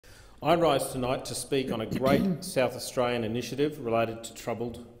I rise tonight to speak on a great South Australian initiative related to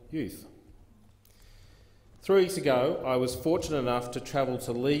troubled youth. 3 weeks ago, I was fortunate enough to travel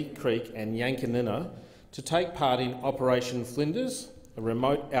to Lee Creek and Yankanina to take part in Operation Flinders, a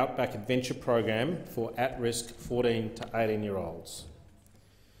remote outback adventure program for at-risk 14 to 18-year-olds.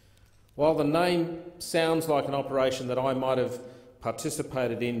 While the name sounds like an operation that I might have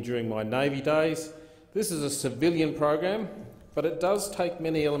participated in during my Navy days, this is a civilian program, but it does take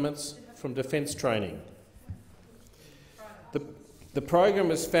many elements from defence training. The program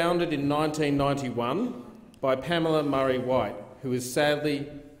was founded in 1991 by Pamela Murray White, who is sadly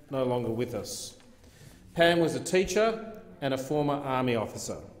no longer with us. Pam was a teacher and a former Army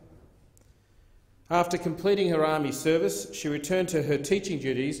officer. After completing her Army service, she returned to her teaching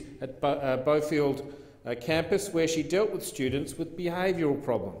duties at Beaufield campus, where she dealt with students with behavioural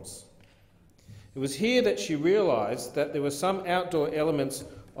problems. It was here that she realised that there were some outdoor elements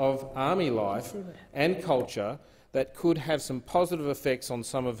of Army life and culture that could have some positive effects on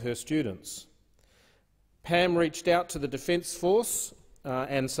some of her students. Pam reached out to the Defence Force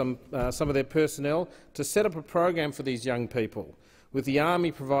and some of their personnel to set up a program for these young people, with the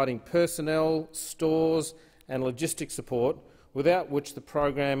Army providing personnel, stores and logistic support, without which the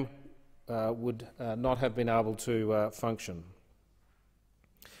program would not have been able to function.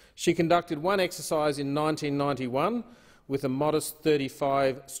 She conducted one exercise in 1991 with a modest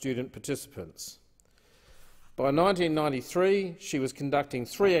 35 student participants. By 1993, she was conducting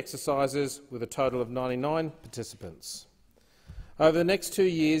 3 exercises with a total of 99 participants. Over the next 2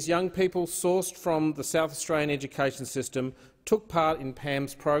 years, young people sourced from the South Australian education system took part in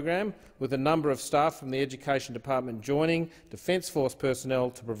Pam's program, with a number of staff from the Education Department joining Defence Force personnel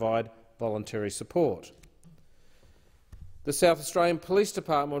to provide voluntary support. The South Australian Police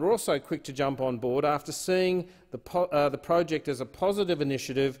Department were also quick to jump on board after seeing the project as a positive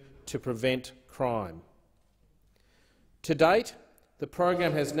initiative to prevent crime. To date, the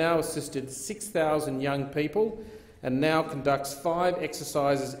program has now assisted 6,000 young people and now conducts 5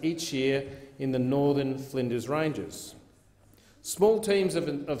 exercises each year in the northern Flinders Ranges. Small teams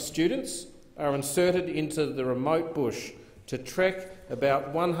of students are inserted into the remote bush to trek about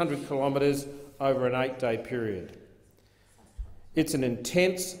 100 kilometres over an 8-day period. It's an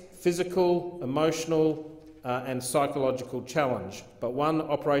intense physical, emotional and psychological challenge, but one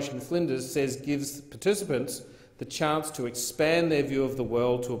Operation Flinders says gives participants the chance to expand their view of the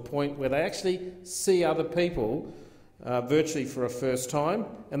world to a point where they actually see other people virtually for a first time,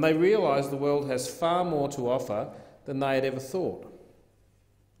 and they realise the world has far more to offer than they had ever thought.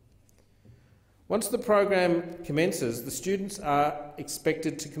 Once the program commences, the students are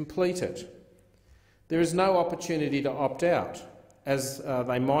expected to complete it. There is no opportunity to opt out, as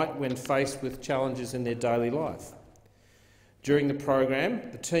they might when faced with challenges in their daily life. During the program,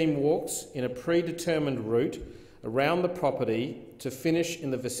 the team walks in a predetermined route around the property to finish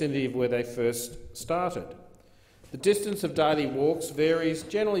in the vicinity of where they first started. The distance of daily walks varies,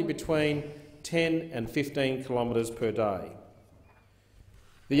 generally between 10 and 15 kilometres per day.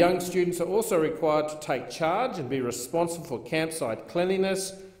 The young students are also required to take charge and be responsible for campsite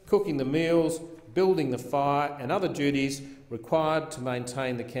cleanliness, cooking the meals, building the fire and other duties required to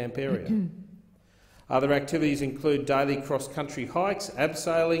maintain the camp area. Other activities include daily cross-country hikes,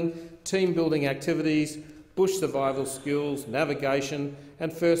 abseiling, team-building activities, bush survival skills, navigation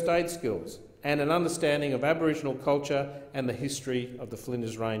and first aid skills, and an understanding of Aboriginal culture and the history of the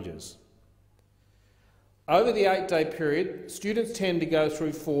Flinders Ranges. Over the 8-day period, students tend to go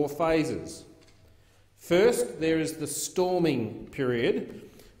through 4 phases. First, there is the storming period,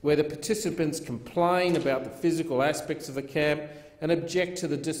 where the participants complain about the physical aspects of the camp and object to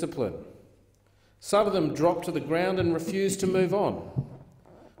the discipline. Some of them drop to the ground and refuse to move on,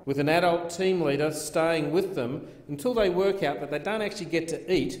 with an adult team leader staying with them until they work out that they don't actually get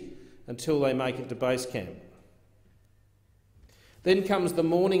to eat until they make it to base camp. Then comes the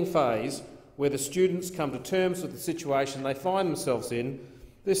mourning phase, where the students come to terms with the situation they find themselves in.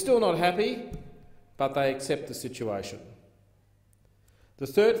 They're still not happy, but they accept the situation. The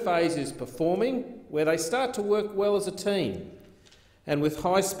third phase is performing, where they start to work well as a team, and with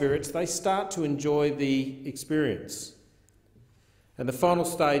high spirits they start to enjoy the experience. And the final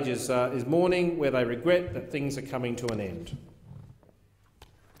stage is mourning, where they regret that things are coming to an end.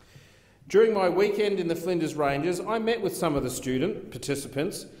 During my weekend in the Flinders Ranges, I met with some of the student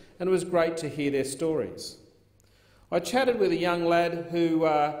participants, and it was great to hear their stories. I chatted with a young lad who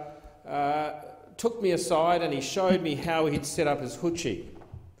took me aside and he showed me how he'd set up his hoochie.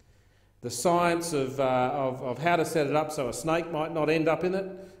 The science of how to set it up so a snake might not end up in it,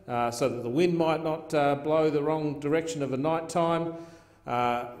 so that the wind might not blow the wrong direction of the night time,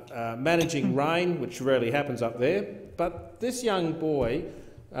 managing rain, which rarely happens up there. But this young boy,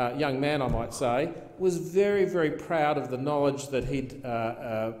 young man I might say, was very, very proud of the knowledge that he'd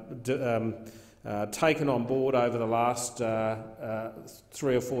taken on board over the last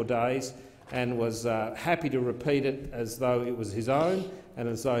 3 or 4 days, and was happy to repeat it as though it was his own and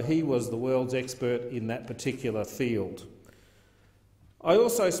as though he was the world's expert in that particular field. I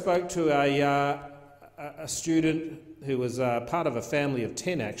also spoke to a student who was part of a family of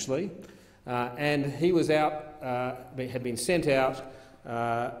 10 actually, and he was out, had been sent out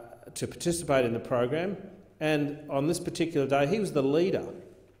to participate in the program, and on this particular day he was the leader.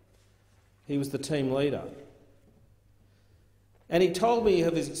 He was the team leader. And he told me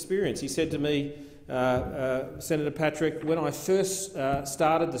of his experience. He said to me, Senator Patrick, when I first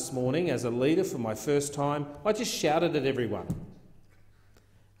started this morning as a leader for my first time, I just shouted at everyone.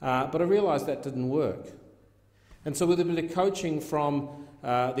 But I realised that didn't work. And so with a bit of coaching from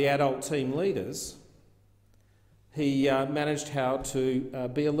the adult team leaders, he managed how to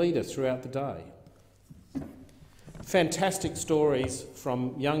be a leader throughout the day. Fantastic stories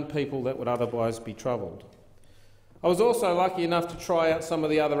from young people that would otherwise be troubled. I was also lucky enough to try out some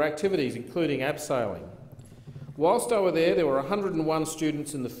of the other activities, including abseiling. Whilst I was there were 101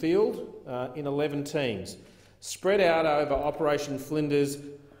 students in the field in 11 teams, spread out over Operation Flinders,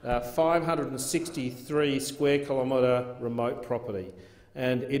 563 square kilometre remote property,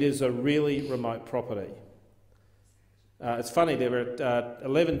 and it is a really remote property. It's funny, there were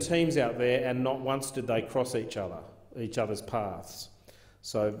 11 teams out there and not once did they cross each other's paths.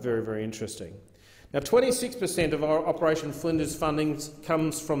 So very, very interesting. Now 26% of our Operation Flinders funding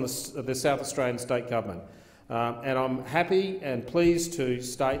comes from the South Australian State Government, and I'm happy and pleased to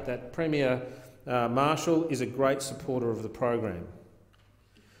state that Premier Marshall is a great supporter of the program.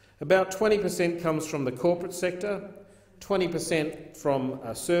 About 20% comes from the corporate sector, 20% from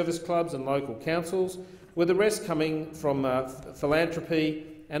service clubs and local councils, with the rest coming from philanthropy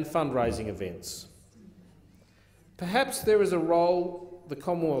and fundraising events. Perhaps there is a role the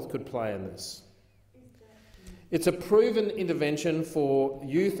Commonwealth could play in this. It's a proven intervention for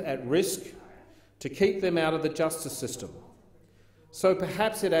youth at risk to keep them out of the justice system. So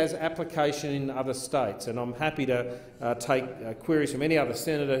perhaps it has application in other states, and I'm happy to take queries from any other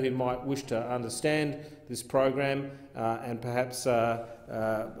senator who might wish to understand this program and perhaps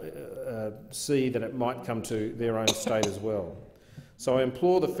see that it might come to their own state as well. So I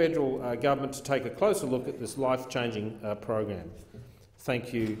implore the federal government to take a closer look at this life-changing program.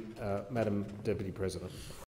 Thank you, Madam Deputy President.